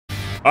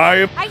Are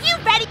you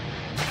ready?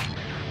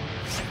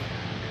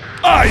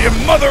 I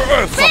am Mother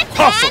Earth's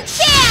apostle!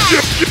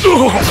 Get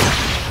away!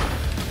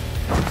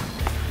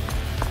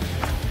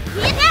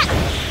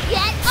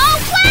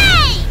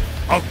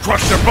 I'll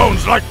crush your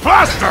bones like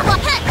plaster!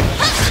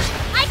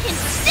 I can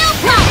still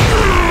fight!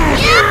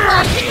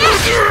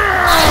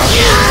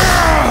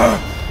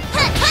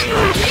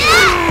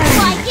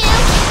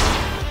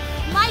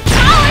 My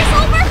power's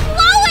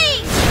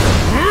overflowing!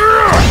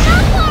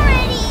 Enough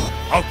already!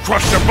 I'll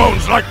crush your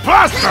bones like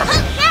plaster!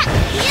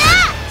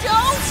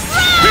 Don't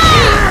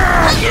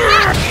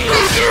run!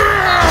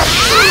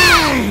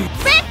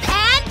 Rip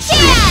and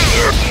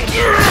tear!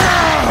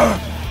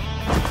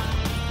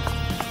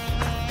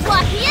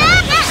 What?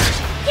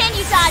 Can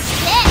you dodge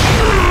this?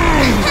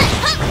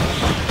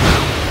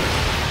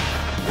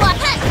 What?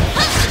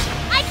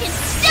 I can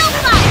still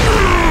fight!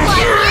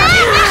 What?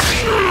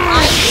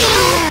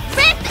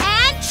 Rip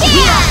and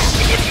tear!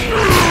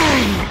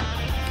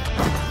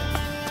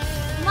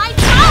 My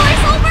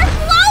power's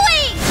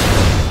overflowing!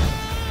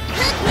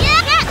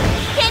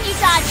 Can you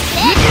dodge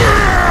this?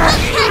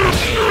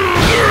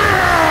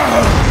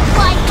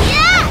 What?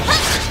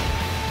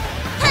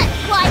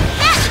 Like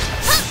that!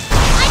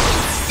 I can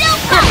still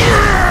fight!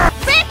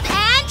 Rip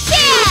and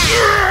tear!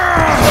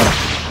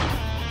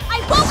 I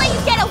won't let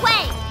you get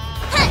away!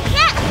 Like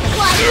that!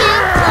 Like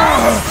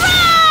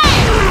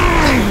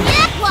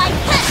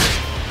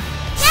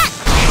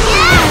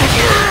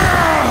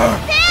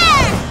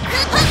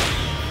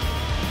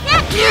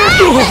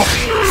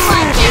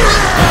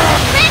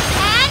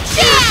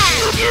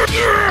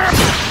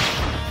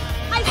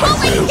I won't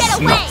let you get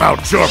away! Snuff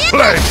out your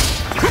play!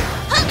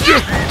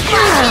 Rip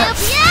and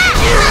tear!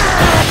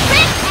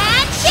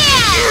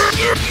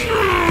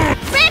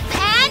 Rip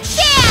and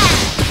tear!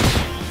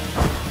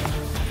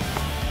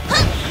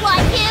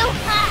 Like you!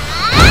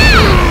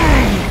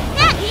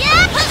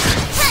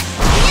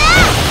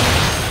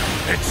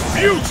 It's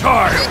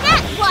futile!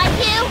 Like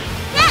you!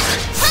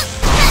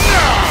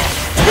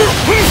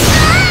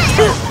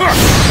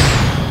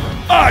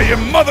 I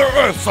am Mother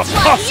Earth's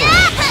apostle!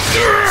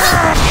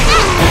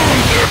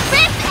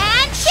 Rip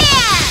and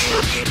tear!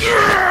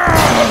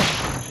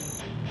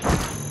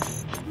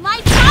 My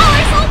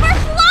power's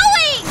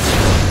overflowing!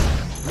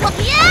 Don't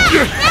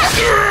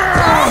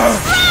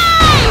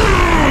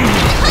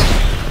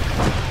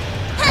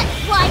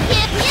Like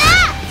it!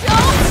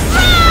 Don't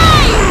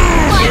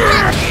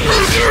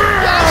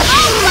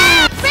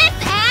Rip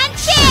and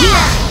tear!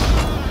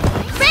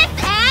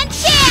 Rip and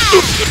tear!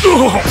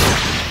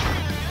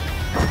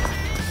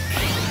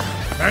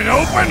 An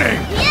opening!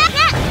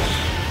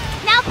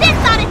 Now this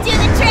ought to do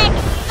the trick!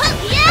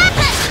 Like you!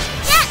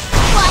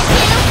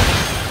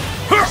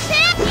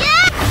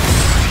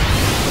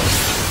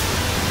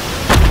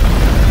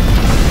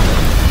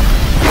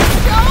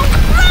 Don't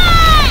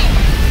run!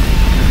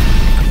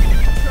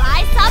 Try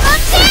some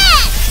of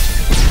this!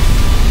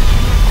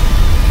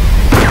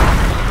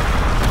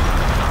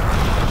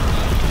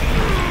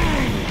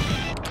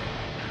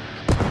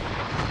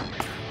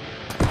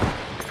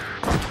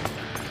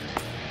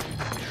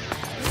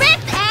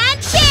 Rip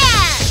and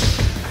tear!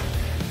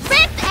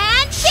 Rip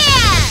and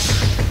tear!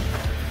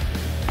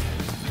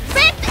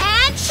 Rip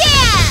and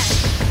tear!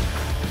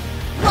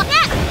 Like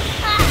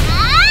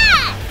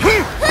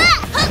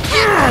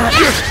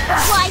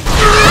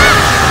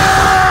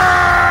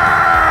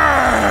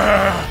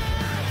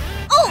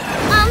Oh,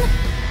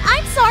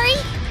 I'm sorry.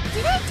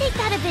 Did I take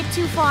that a bit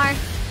too far?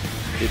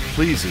 It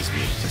pleases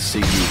me to see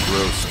you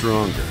grow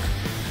stronger.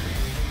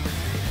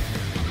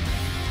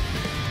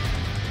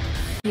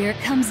 Here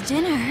comes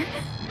dinner.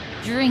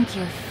 Drink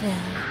your fill.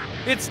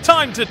 It's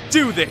time to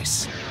do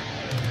this!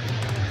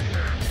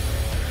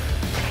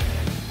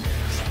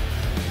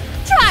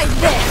 Try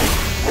this!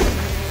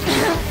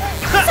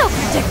 So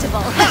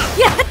predictable.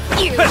 Yeah,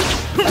 you!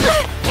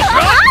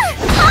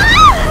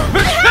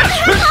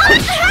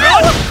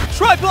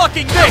 Try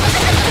blocking this!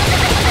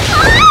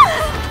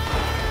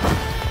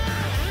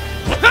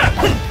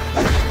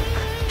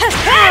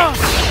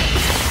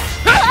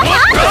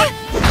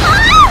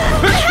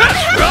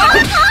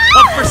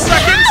 Up for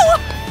seconds!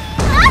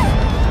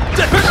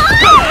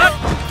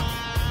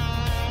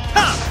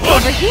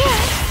 Over here!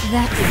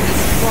 That didn't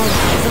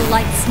swallow as a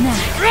light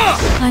snack.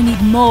 I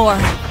need more.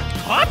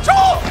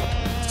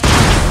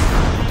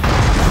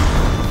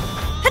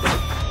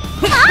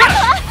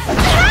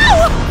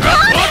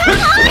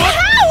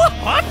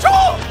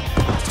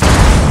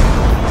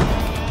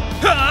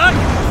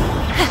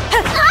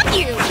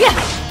 You!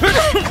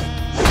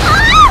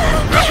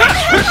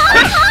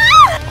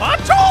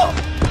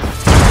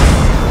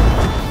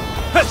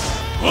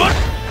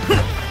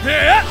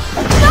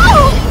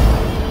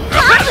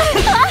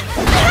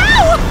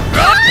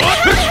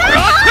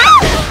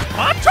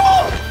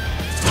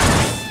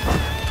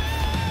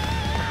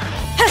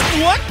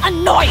 What?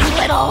 Annoying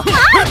little!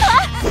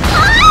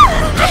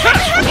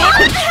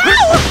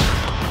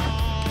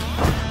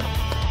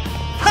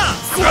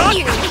 See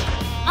you!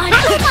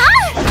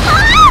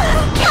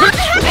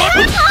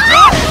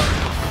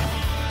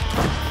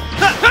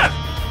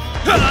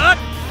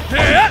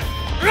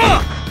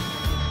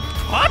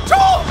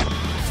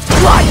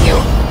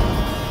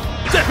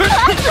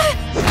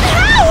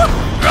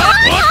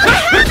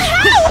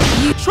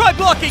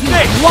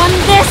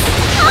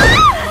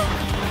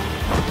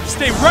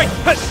 stay right.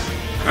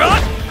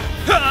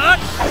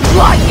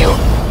 Why you?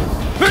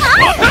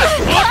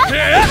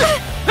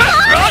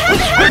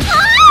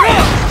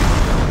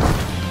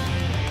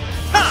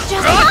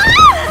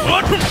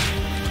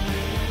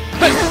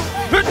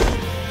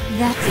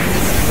 That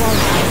didn't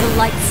swallow as a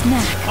light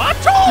snack.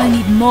 I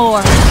need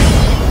more.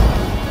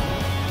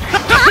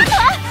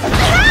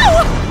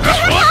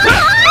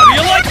 How do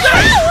you like that?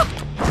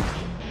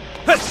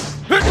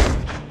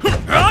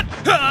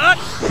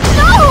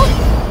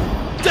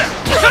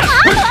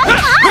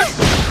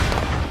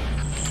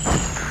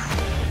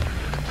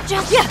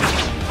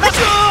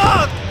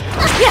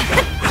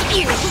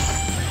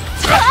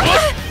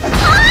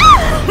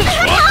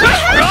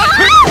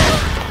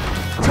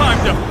 Time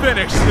to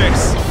finish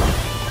this.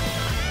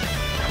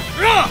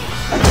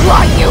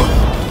 Why you?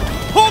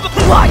 Hold it.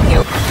 Why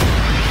you?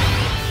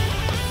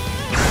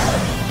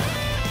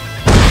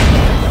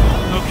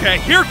 Okay,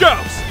 here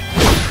goes.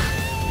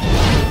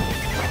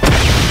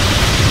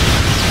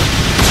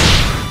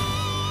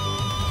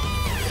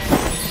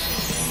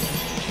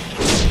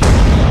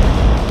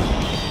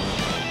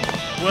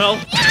 Well,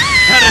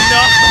 had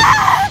enough?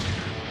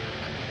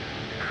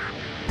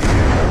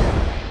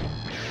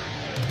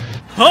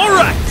 All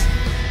right.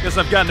 Guess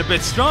I've gotten a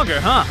bit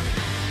stronger, huh?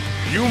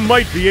 You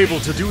might be able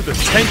to do the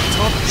tank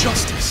top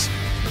justice.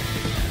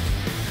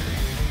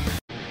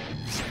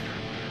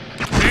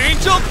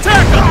 Angel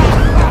tackle!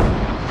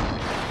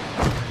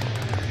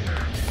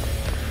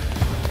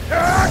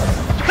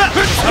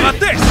 How about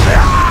this?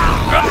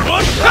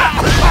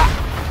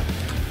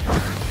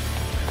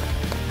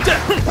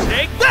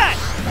 Take that!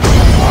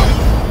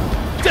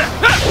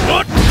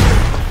 What?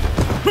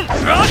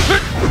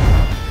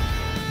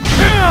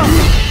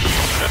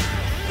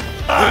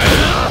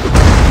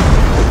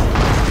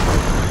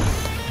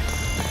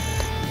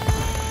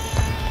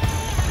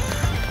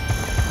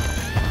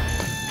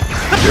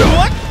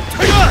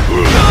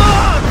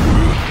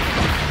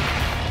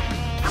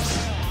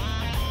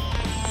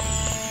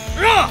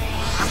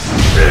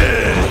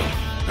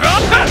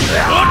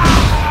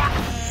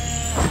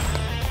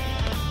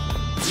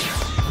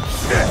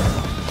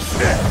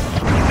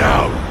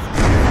 Now,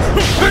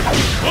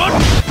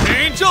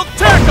 Angel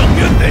tackle!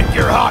 you think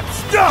you're hot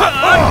stuff?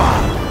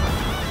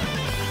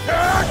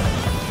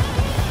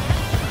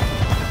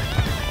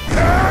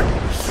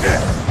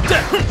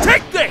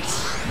 Take this!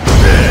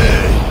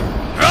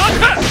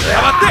 How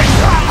about this?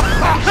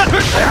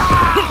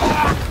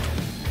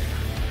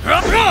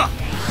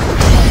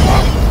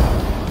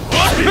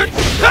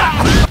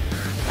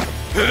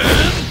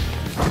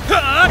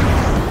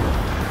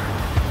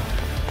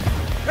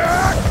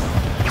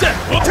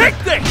 Take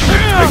this!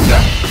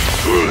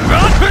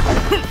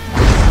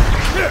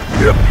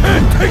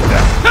 Take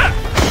that!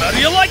 How do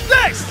you like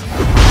this?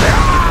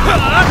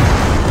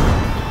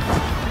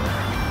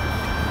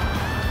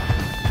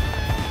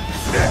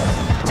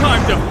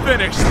 Time to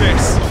finish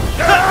this!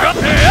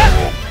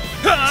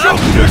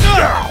 Justice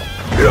now!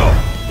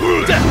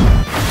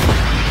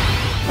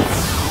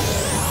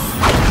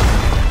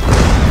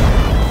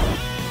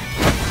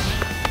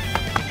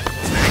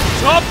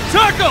 Top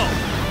tackle!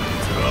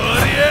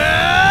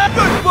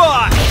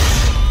 Goodbye!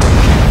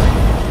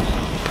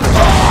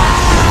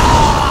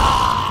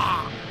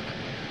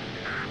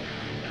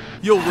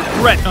 You'll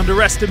regret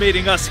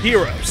underestimating us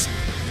heroes.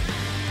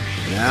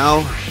 Now,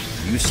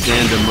 you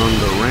stand among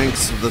the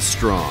ranks of the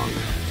strong.